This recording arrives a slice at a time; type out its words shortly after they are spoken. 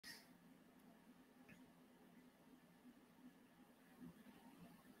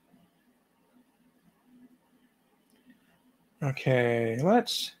Okay,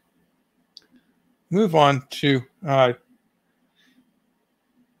 let's move on to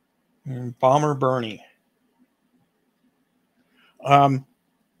Bomber Bernie.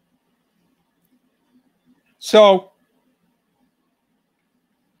 So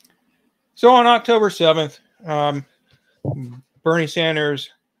on October 7th, Bernie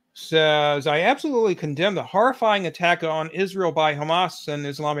Sanders says, I absolutely condemn the horrifying attack on Israel by Hamas and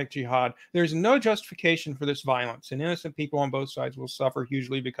Islamic Jihad. There's no justification for this violence, and innocent people on both sides will suffer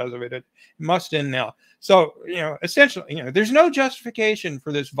hugely because of it. It must end now. So, essentially, there's no justification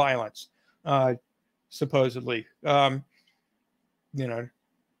for this violence, supposedly. Even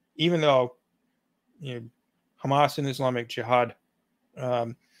though, Hamas and Islamic Jihad,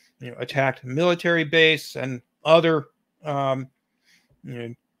 attacked military base and other,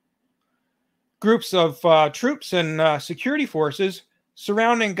 groups of troops and security forces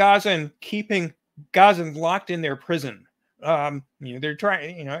surrounding Gaza and keeping Gazans locked in their prison. They're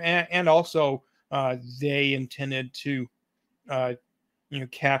trying, and also they intended to,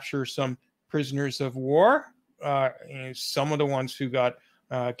 capture some prisoners of war. Some of the ones who got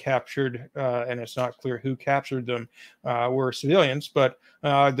captured, and it's not clear who captured them, were civilians, but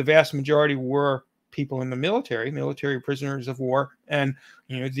the vast majority were people in the military prisoners of war. And,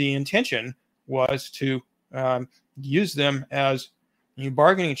 the intention was to use them as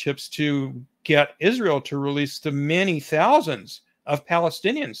bargaining chips to get Israel to release the many thousands of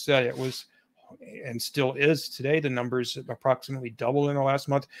Palestinians that it was and still is today. The numbers approximately doubled in the last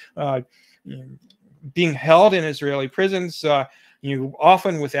month, being held in Israeli prisons,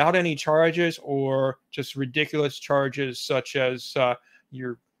 often without any charges or just ridiculous charges such as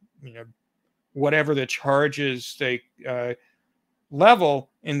whatever the charges they level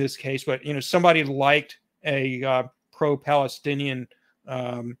in this case, but somebody liked a pro-Palestinian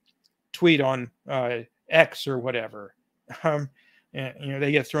tweet on X or whatever, and,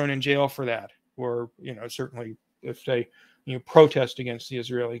 they get thrown in jail for that, or certainly if they protest against the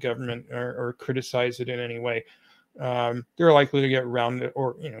Israeli government or criticize it in any way, they're likely to get around it,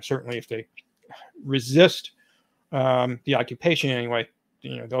 or certainly if they resist the occupation anyway,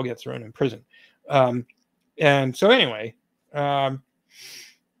 they'll get thrown in prison. And so anyway, there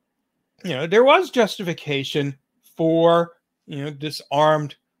was justification for this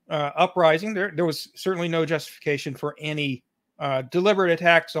armed uprising. There was certainly no justification for any deliberate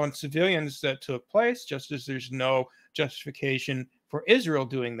attacks on civilians that took place, just as there's no justification for Israel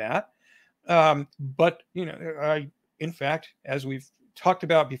doing that. But in fact, as we've talked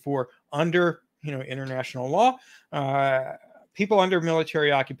about before, under international law, people under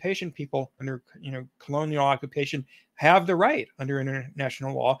military occupation, people under colonial occupation, have the right under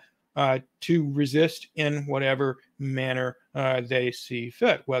international law to resist in whatever manner they see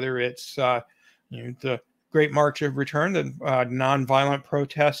fit, whether it's the Great March of Return, the nonviolent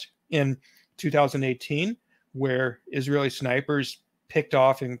protest in 2018, where Israeli snipers picked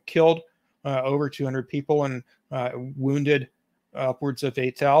off and killed over 200 people and wounded upwards of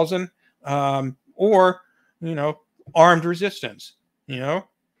 8,000, or armed resistance. During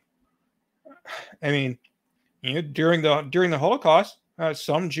the Holocaust,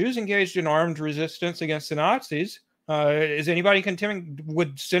 some Jews engaged in armed resistance against the Nazis. Is anybody condemning?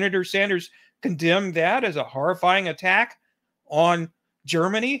 Would Senator Sanders condemn that as a horrifying attack on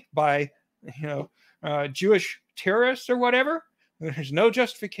Germany by Jewish terrorists or whatever? There's no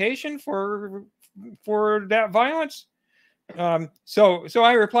justification for that violence. So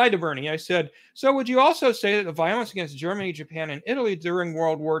I replied to Bernie. I said, so would you also say that the violence against Germany, Japan, and Italy during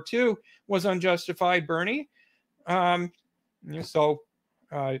World War II was unjustified, Bernie?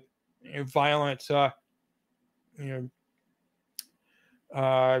 Violent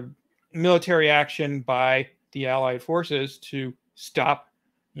military action by the Allied forces to stop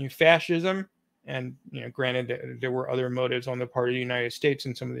fascism. And, granted, there were other motives on the part of the United States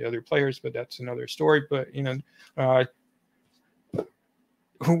and some of the other players, but that's another story. But,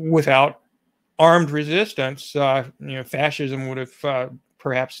 without armed resistance, fascism would have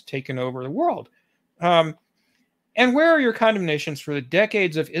perhaps taken over the world. And where are your condemnations for the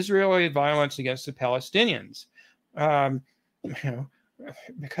decades of Israeli violence against the Palestinians?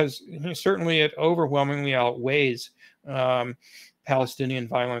 Because certainly it overwhelmingly outweighs Palestinian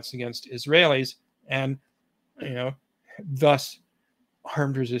violence against Israelis, and thus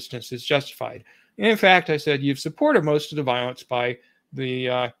armed resistance is justified. And in fact, I said, you've supported most of the violence by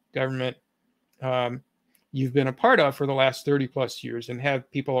the government you've been a part of for the last 30 plus years, and have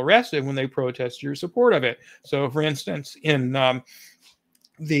people arrested when they protest your support of it. So, for instance, in the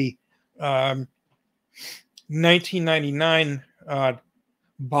 1999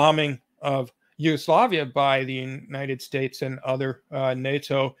 bombing of Yugoslavia by the United States and other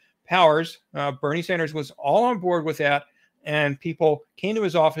NATO powers. Bernie Sanders was all on board with that, and people came to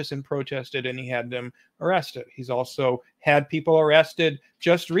his office and protested, and he had them arrested. He's also had people arrested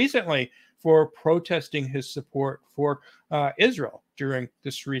just recently for protesting his support for Israel during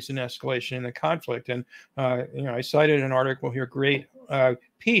this recent escalation in the conflict. And I cited an article here, great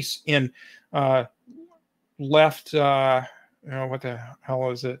piece in left. What the hell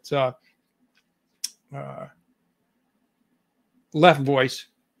is it? Left Voice,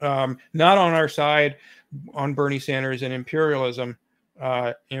 not on our side, on Bernie Sanders and imperialism.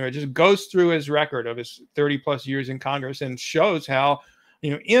 It just goes through his record of his 30 plus years in Congress and shows how,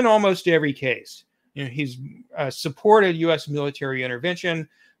 in almost every case, he's supported U.S. military intervention.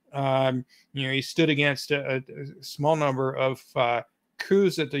 He stood against a small number of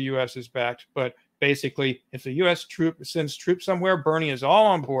coups that the U.S. has backed, but basically, if the U.S. sends troops somewhere, Bernie is all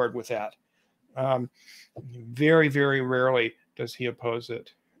on board with that. Very, very rarely does he oppose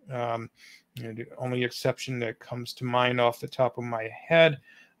it. The only exception that comes to mind off the top of my head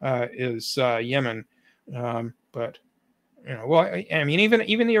is Yemen. But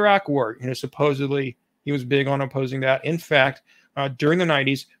even the Iraq War, supposedly he was big on opposing that. In fact, during the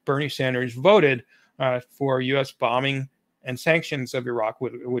 90s, Bernie Sanders voted for U.S. bombing and sanctions of Iraq,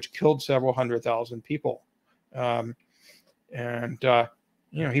 which killed several 100,000 people.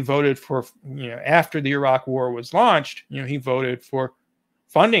 He voted for, after the Iraq War was launched, he voted for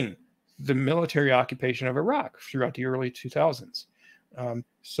funding the military occupation of Iraq throughout the early 2000s.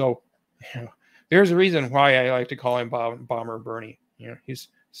 There's a reason why I like to call him Bomber Bernie. He's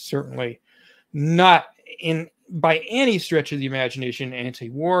certainly not by any stretch of the imagination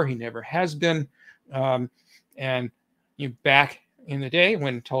anti-war. He never has been. Back in the day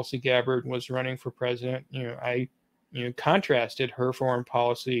when Tulsi Gabbard was running for president, I contrasted her foreign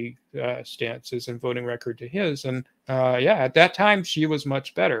policy stances and voting record to his. And at that time, she was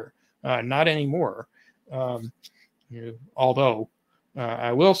much better. Not anymore. Although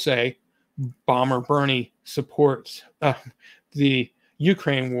I will say Bomber Bernie supports the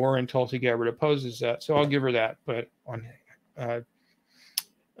Ukraine war and Tulsi Gabbard opposes that. So I'll give her that. But on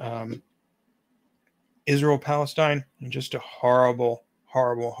Israel-Palestine, just a horrible,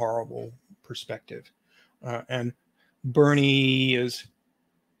 horrible, horrible perspective. And Bernie is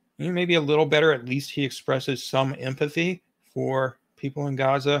maybe a little better. At least he expresses some empathy for people in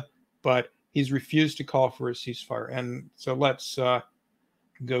Gaza, but he's refused to call for a ceasefire. And so let's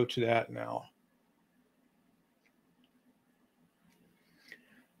go to that now.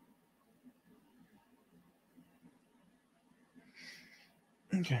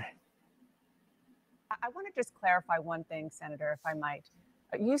 Okay. I want to just clarify one thing, Senator, if I might.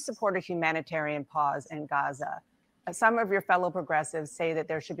 You support a humanitarian pause in Gaza. Some of your fellow progressives say that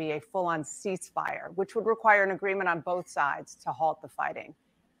there should be a full-on ceasefire, which would require an agreement on both sides to halt the fighting.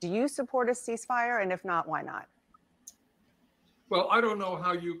 Do you support a ceasefire? And if not, why not? Well, I don't know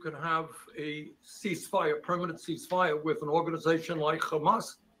how you can have a ceasefire, permanent ceasefire, with an organization like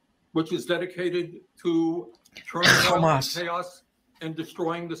Hamas, which is dedicated to turning chaos and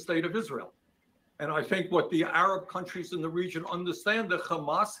destroying the state of Israel. And I think what the Arab countries in the region understand, that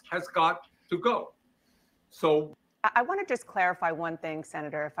Hamas has got to go. So I want to just clarify one thing,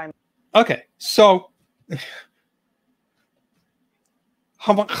 Senator, if I'm okay. So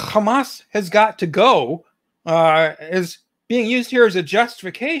Hamas has got to go is being used here as a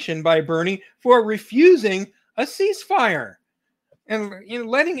justification by Bernie for refusing a ceasefire and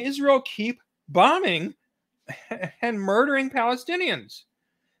letting Israel keep bombing and murdering Palestinians.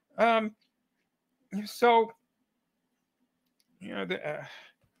 So, I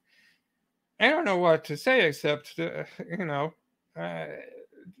don't know what to say except,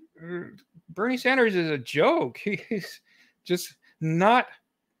 Bernie Sanders is a joke. He's just not,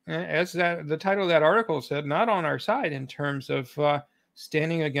 as the title of that article said, not on our side in terms of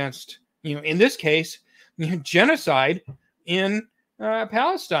standing against, in this case, genocide in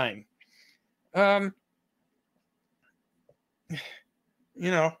Palestine. There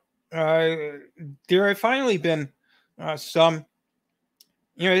have finally been some,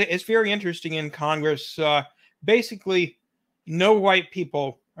 it's very interesting in Congress. Basically, no white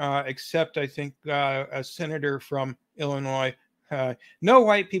people, except I think a senator from Illinois, no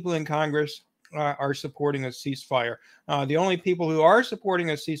white people in Congress are supporting a ceasefire. The only people who are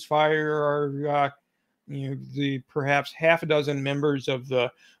supporting a ceasefire are the perhaps half a dozen members of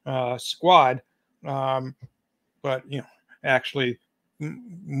the squad. But, actually,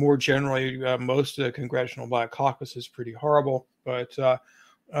 more generally, most of the Congressional Black Caucus is pretty horrible. But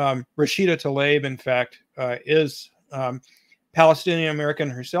Rashida Tlaib, in fact, is Palestinian American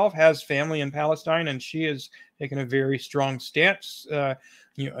herself, has family in Palestine, and she has taken a very strong stance,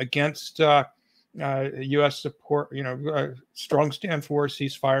 against U.S. support. Strong stand for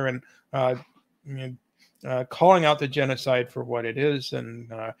ceasefire and calling out the genocide for what it is,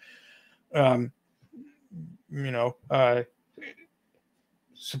 and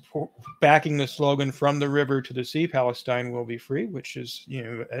support, backing the slogan "From the river to the sea, Palestine will be free," which is,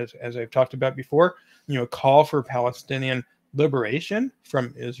 as I've talked about before, a call for Palestinian liberation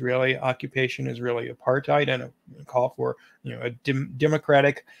from Israeli occupation, Israeli apartheid, and a call for a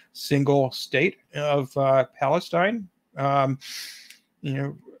democratic single state of Palestine.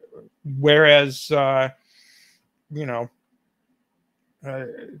 Whereas the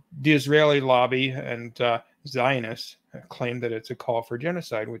Israeli lobby and Zionists claim that it's a call for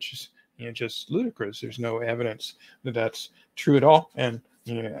genocide, which is just ludicrous. There's no evidence that that's true at all. And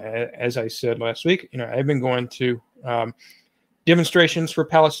as I said last week, I've been going to demonstrations for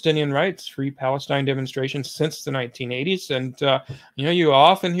Palestinian rights, Free Palestine demonstrations, since the 1980s, and you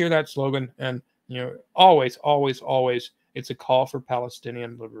often hear that slogan, and always, it's a call for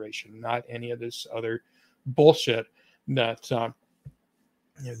Palestinian liberation, not any of this other bullshit that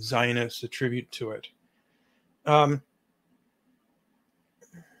Zionists attribute to it.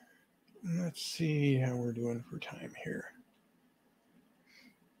 Let's see how we're doing for time here.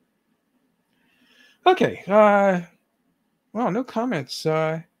 Okay. Well, no comments.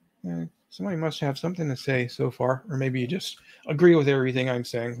 Somebody must have something to say so far, or maybe you just agree with everything I'm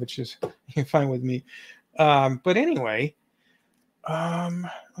saying, which is fine with me. But anyway,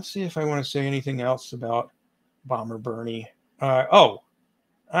 let's see if I want to say anything else about Bomber Bernie. Oh,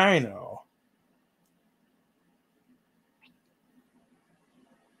 I know.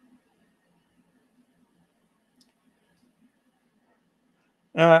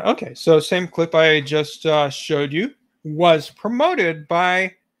 Okay, so same clip I just showed you was promoted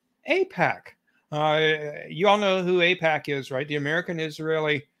by AIPAC. You all know who AIPAC is, right? The American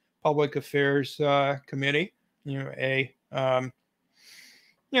Israeli Public Affairs Committee. A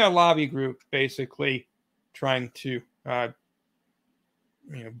lobby group basically trying to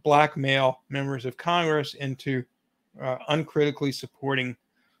blackmail members of Congress into uncritically supporting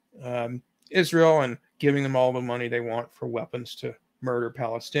Israel and giving them all the money they want for weapons to murder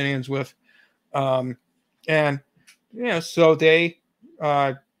Palestinians with. So they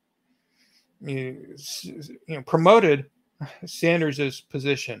promoted Sanders's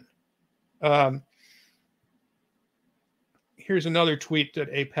position. Here's another tweet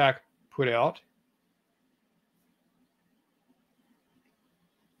that AIPAC put out.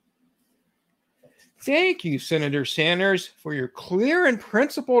 Thank you, Senator Sanders, for your clear and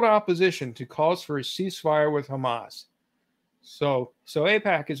principled opposition to calls for a ceasefire with Hamas. So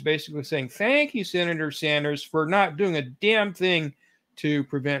AIPAC is basically saying, thank you, Senator Sanders, for not doing a damn thing to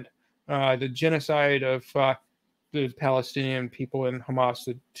prevent the genocide of the Palestinian people in Hamas,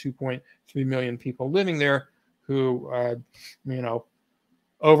 the 2.3 million people living there, who,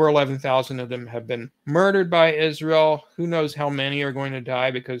 over 11,000 of them have been murdered by Israel. Who knows how many are going to die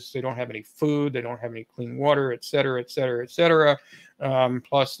because they don't have any food, they don't have any clean water, et cetera, et cetera, et cetera.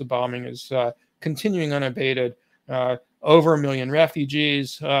 Plus, the bombing is continuing unabated. Over 1 million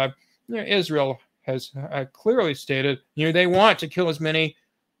refugees. Israel has clearly stated, they want to kill as many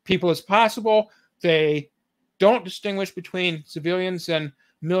people as possible. They don't distinguish between civilians and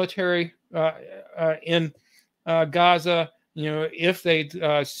military in Gaza. If they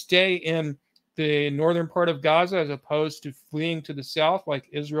stay in the northern part of Gaza as opposed to fleeing to the south, like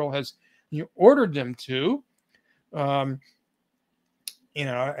Israel has ordered them to, and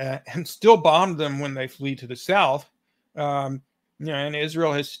still bombed them when they flee to the south. And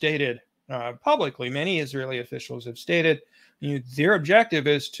Israel has stated publicly, many Israeli officials have stated, their objective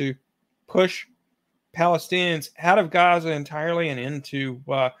is to push Palestinians out of Gaza entirely and into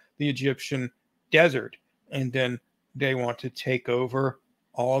the Egyptian desert. And then they want to take over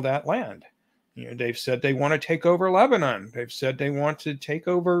all of that land. They've said they want to take over Lebanon. They've said they want to take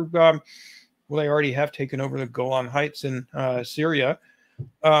over, they already have taken over the Golan Heights in Syria.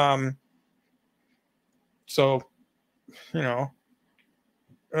 Like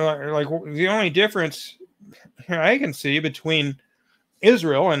the only difference I can see between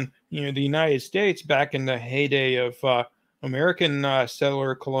Israel and the United States back in the heyday of American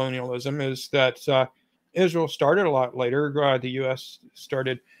settler colonialism is that Israel started a lot later. The U.S.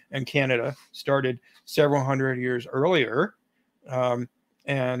 started, and Canada started several hundred years earlier, that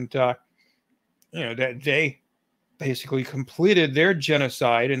they basically completed their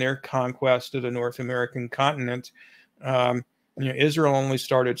genocide and their conquest of the North American continent. Israel only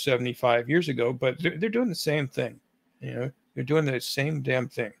started 75 years ago, but they're doing the same thing. They're doing the same damn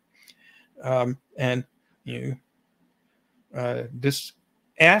thing. And you know, this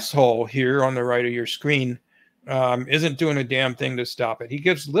asshole here on the right of your screen isn't doing a damn thing to stop it. He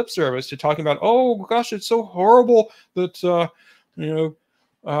gives lip service to talking about, oh gosh, it's so horrible that you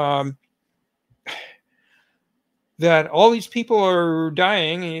know, that all these people are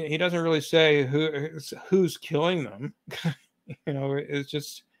dying. He doesn't really say who's killing them. You know, it's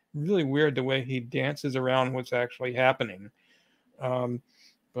just really weird the way he dances around what's actually happening.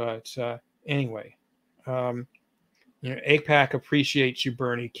 But anyway, you know, AIPAC appreciates you,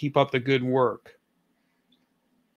 Bernie. Keep up the good work.